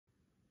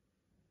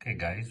Okay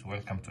guys,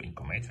 welcome to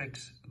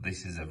Incomatrx.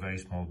 This is a very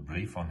small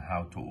brief on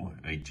how to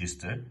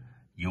register.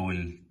 You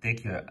will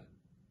take your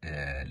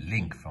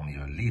link from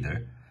your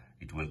leader.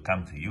 It will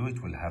come to you.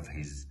 It will have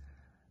his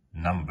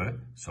number.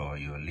 So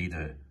your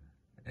leader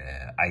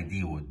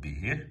ID would be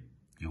here.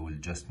 You will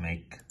just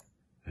make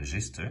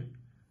register.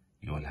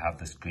 You will have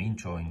the screen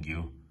showing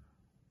you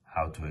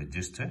how to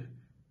register.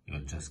 You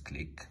will just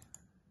click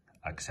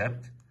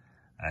accept.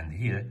 And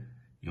here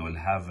you will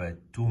have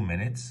 2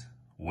 minutes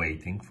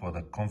waiting for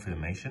the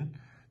confirmation.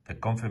 The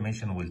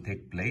confirmation will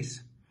take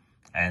place,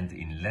 and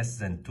in less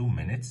than 2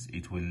 minutes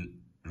it will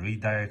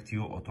redirect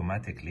you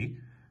automatically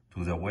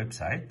to the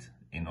website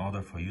in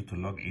order for you to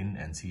log in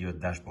and see your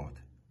dashboard.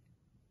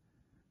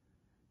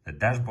 The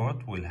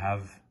dashboard will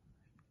have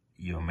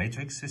your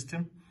matrix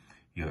system,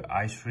 your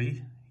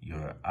i3,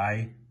 your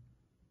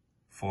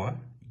i4,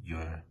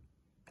 your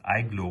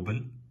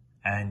iGlobal,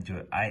 and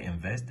your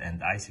iInvest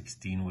and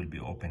i16 will be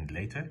opened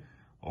later.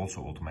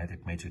 Also,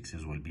 automatic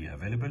matrices will be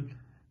available.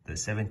 The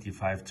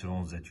 75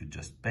 TRONs that you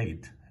just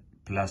paid,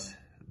 plus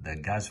the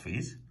gas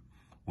fees,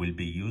 will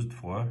be used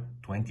for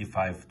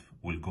 25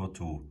 will go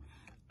to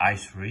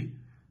i3,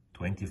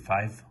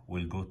 25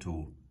 will go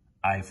to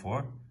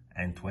i4,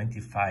 and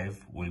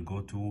 25 will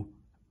go to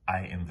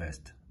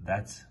iInvest.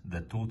 That's the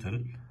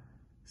total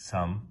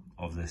sum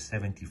of the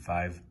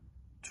 75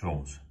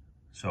 TRONs.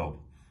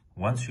 So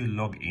once you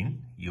log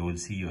in, you will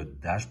see your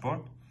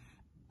dashboard.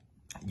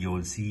 You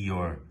will see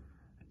your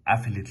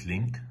affiliate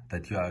link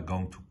that you are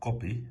going to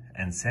copy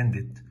and send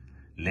it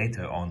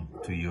later on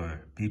to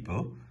your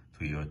people,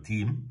 to your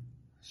team.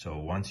 So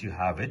once you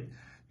have it,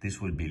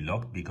 this will be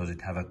locked because it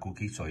have a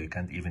cookie, so you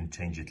can't even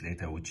change it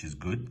later, which is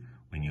good.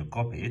 When you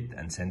copy it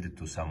and send it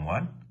to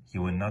someone, he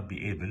will not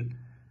be able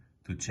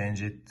to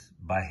change it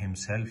by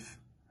himself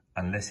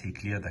unless he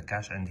clear the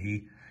cache and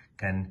he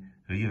can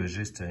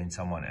re-register in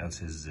someone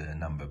else's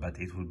number, but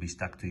it will be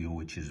stuck to you,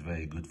 which is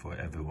very good for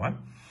everyone.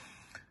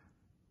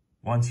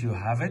 Once you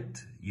have it,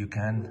 you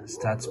can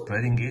start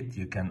spreading it.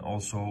 You can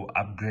also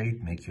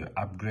upgrade, make your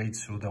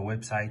upgrades through the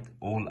website.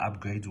 All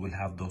upgrades will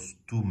have those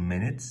 2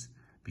 minutes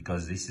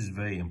because this is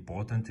very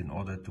important in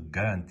order to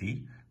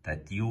guarantee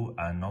that you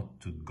are not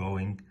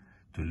going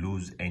to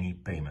lose any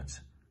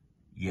payments.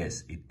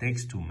 Yes, it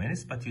takes 2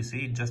 minutes, but you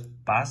see it just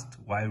passed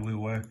while we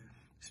were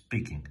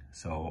speaking.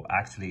 So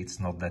actually it's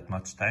not that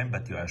much time,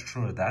 but you are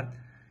sure that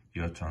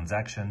your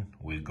transaction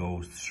will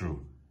go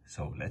through.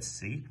 So let's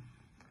see.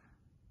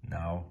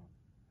 Now,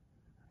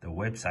 the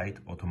website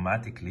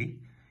automatically,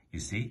 you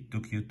see,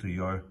 took you to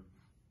your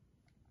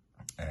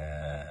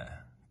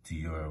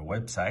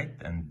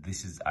website, and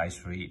this is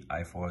i3,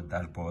 i4,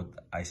 dashboard,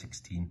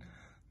 i16.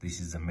 This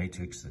is the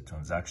matrix, the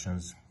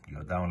transactions,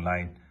 your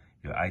downline,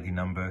 your ID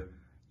number,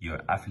 your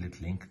affiliate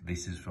link.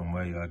 This is from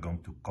where you are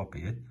going to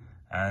copy it,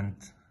 and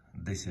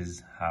this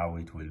is how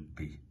it will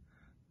be.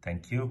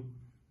 Thank you.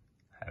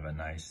 Have a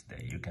nice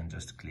day. You can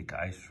just click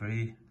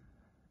i3, you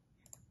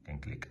can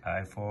click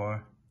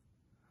i4.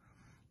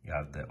 You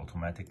have the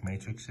automatic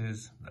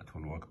matrices that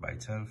will work by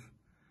itself.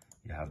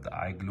 You have the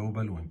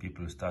iGlobal when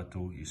people start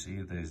to, you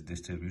see there is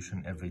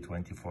distribution every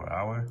 24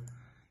 hours.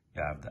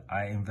 You have the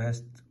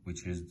iInvest,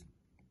 which is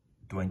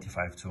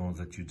 25 TRONs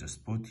that you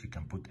just put. You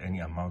can put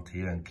any amount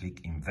here and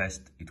click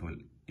invest. It will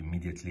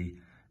immediately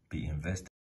be invested.